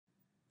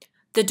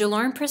The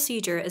Delorme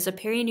procedure is a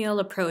perineal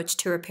approach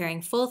to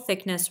repairing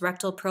full-thickness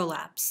rectal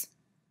prolapse.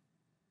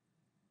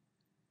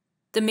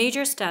 The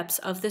major steps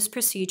of this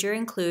procedure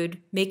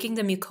include making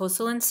the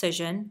mucosal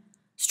incision,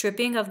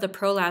 stripping of the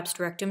prolapsed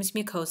rectum's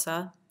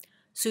mucosa,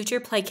 suture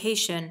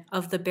plication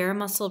of the bare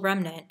muscle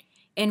remnant,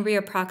 and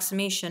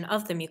reapproximation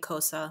of the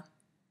mucosa.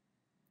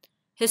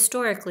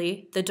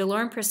 Historically, the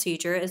Delorme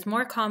procedure is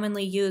more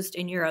commonly used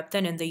in Europe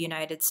than in the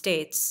United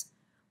States.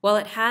 While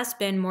it has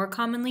been more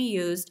commonly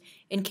used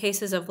in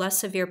cases of less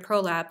severe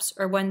prolapse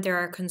or when there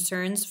are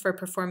concerns for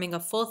performing a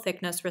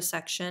full-thickness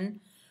resection,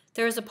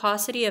 there is a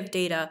paucity of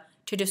data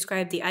to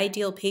describe the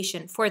ideal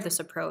patient for this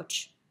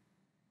approach.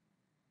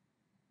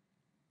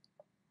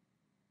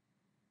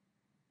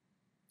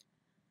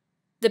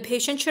 The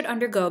patient should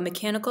undergo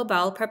mechanical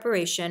bowel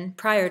preparation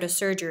prior to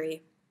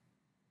surgery.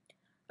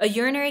 A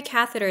urinary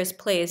catheter is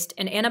placed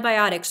and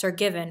antibiotics are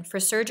given for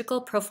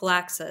surgical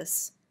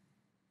prophylaxis.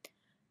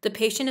 The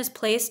patient is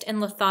placed in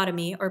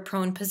lithotomy or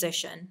prone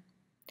position.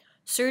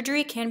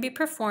 Surgery can be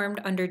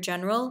performed under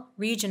general,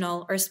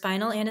 regional, or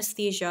spinal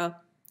anesthesia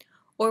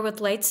or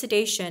with light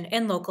sedation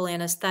and local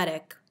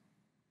anesthetic.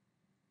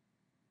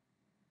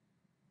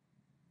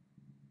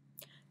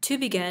 To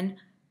begin,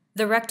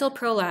 the rectal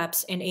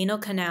prolapse and anal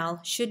canal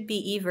should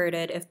be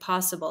everted if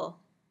possible.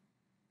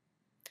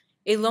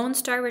 A Lone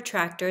Star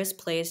retractor is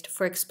placed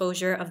for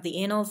exposure of the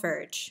anal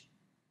verge.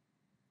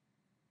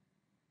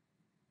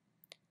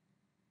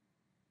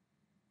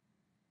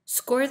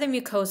 Score the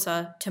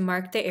mucosa to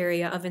mark the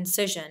area of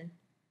incision.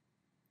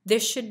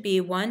 This should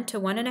be 1 to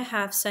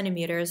 1.5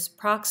 centimeters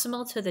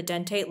proximal to the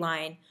dentate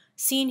line,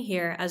 seen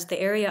here as the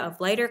area of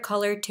lighter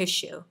colored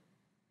tissue.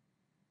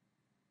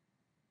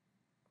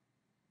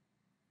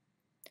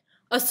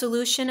 A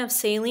solution of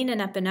saline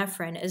and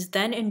epinephrine is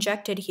then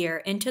injected here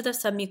into the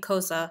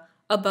submucosa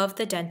above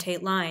the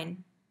dentate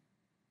line.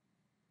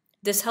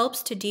 This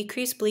helps to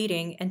decrease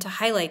bleeding and to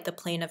highlight the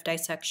plane of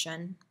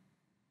dissection.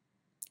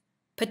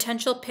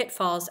 Potential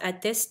pitfalls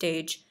at this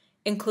stage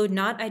include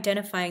not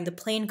identifying the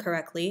plane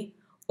correctly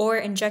or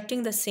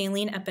injecting the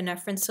saline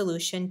epinephrine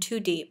solution too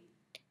deep.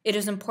 It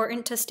is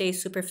important to stay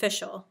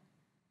superficial.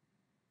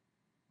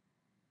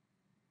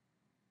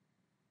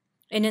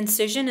 An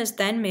incision is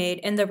then made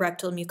in the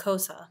rectal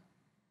mucosa.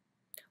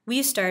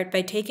 We start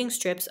by taking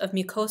strips of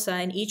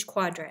mucosa in each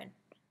quadrant,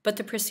 but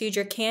the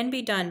procedure can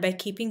be done by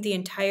keeping the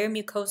entire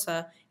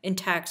mucosa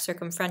intact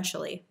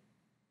circumferentially.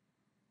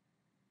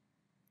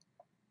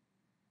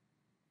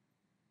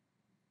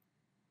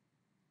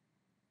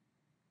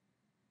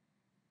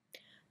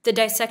 The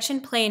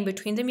dissection plane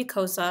between the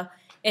mucosa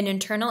and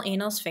internal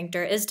anal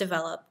sphincter is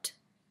developed.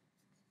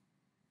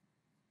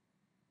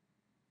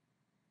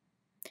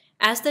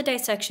 As the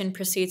dissection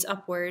proceeds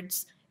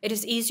upwards, it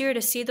is easier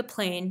to see the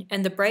plane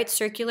and the bright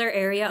circular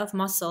area of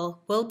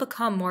muscle will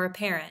become more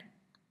apparent.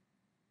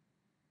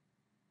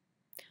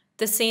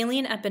 The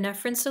saline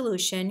epinephrine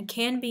solution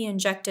can be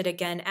injected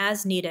again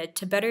as needed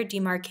to better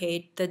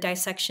demarcate the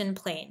dissection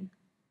plane.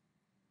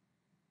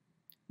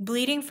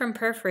 Bleeding from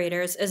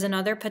perforators is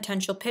another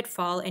potential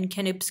pitfall and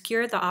can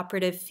obscure the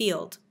operative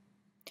field.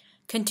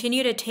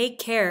 Continue to take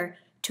care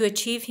to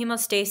achieve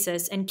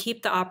hemostasis and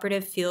keep the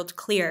operative field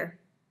clear.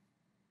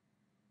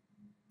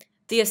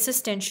 The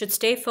assistant should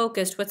stay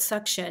focused with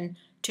suction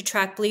to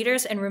track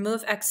bleeders and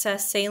remove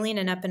excess saline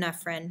and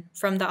epinephrine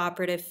from the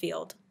operative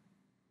field.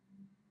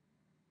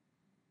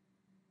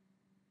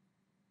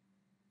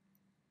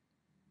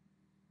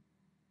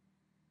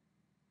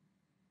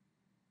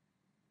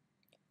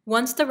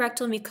 Once the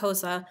rectal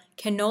mucosa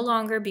can no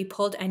longer be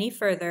pulled any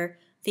further,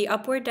 the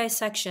upward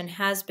dissection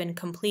has been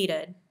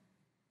completed.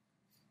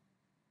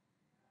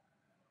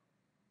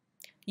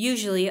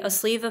 Usually, a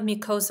sleeve of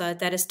mucosa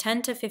that is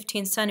 10 to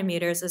 15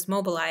 centimeters is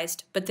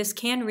mobilized, but this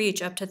can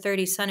reach up to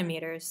 30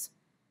 centimeters.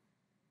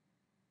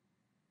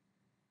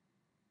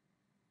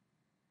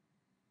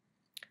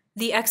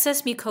 The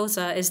excess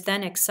mucosa is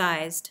then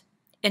excised.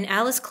 An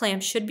Alice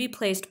clamp should be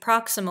placed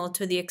proximal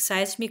to the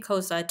excised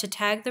mucosa to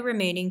tag the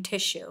remaining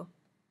tissue.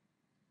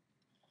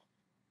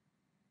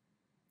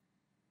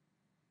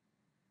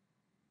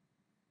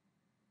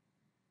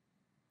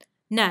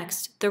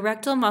 Next, the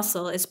rectal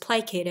muscle is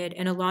plicated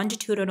in a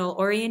longitudinal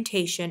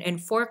orientation in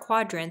 4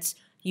 quadrants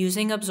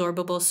using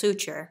absorbable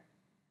suture.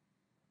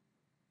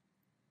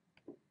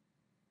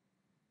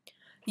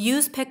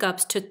 Use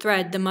pickups to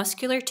thread the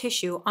muscular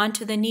tissue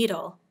onto the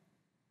needle.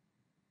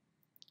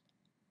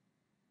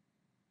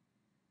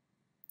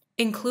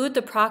 Include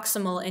the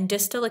proximal and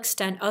distal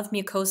extent of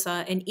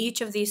mucosa in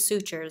each of these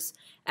sutures,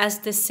 as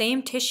the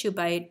same tissue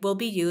bite will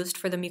be used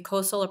for the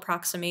mucosal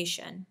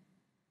approximation.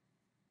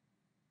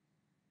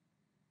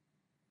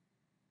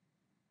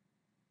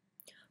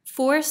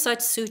 Four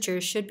such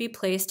sutures should be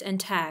placed and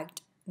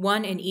tagged,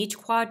 1 in each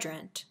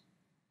quadrant.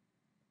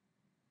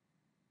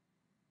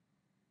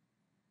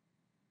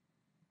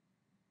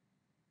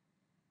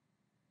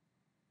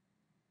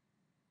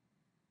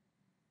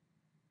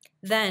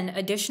 Then,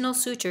 additional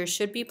sutures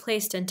should be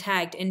placed and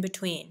tagged in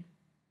between.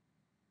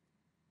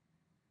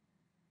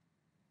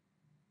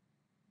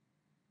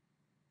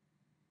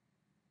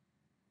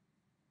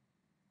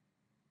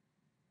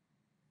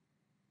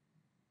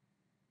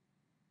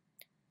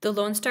 The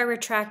Lone Star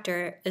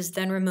retractor is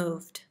then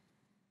removed.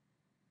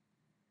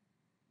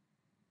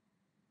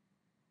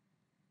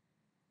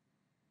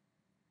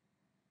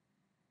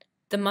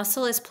 The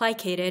muscle is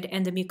plicated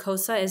and the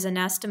mucosa is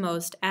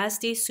anastomosed as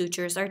these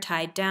sutures are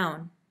tied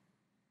down.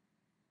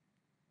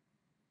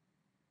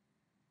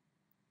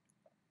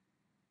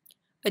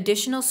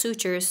 Additional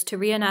sutures to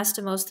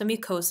reanastomose the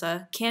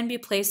mucosa can be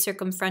placed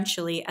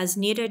circumferentially as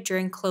needed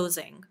during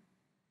closing.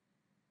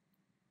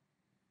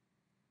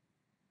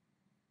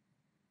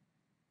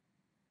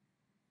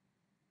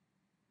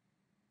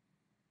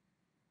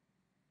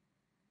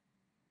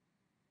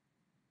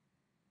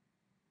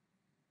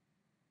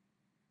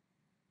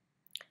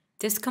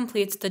 This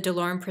completes the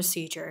Delorme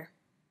procedure.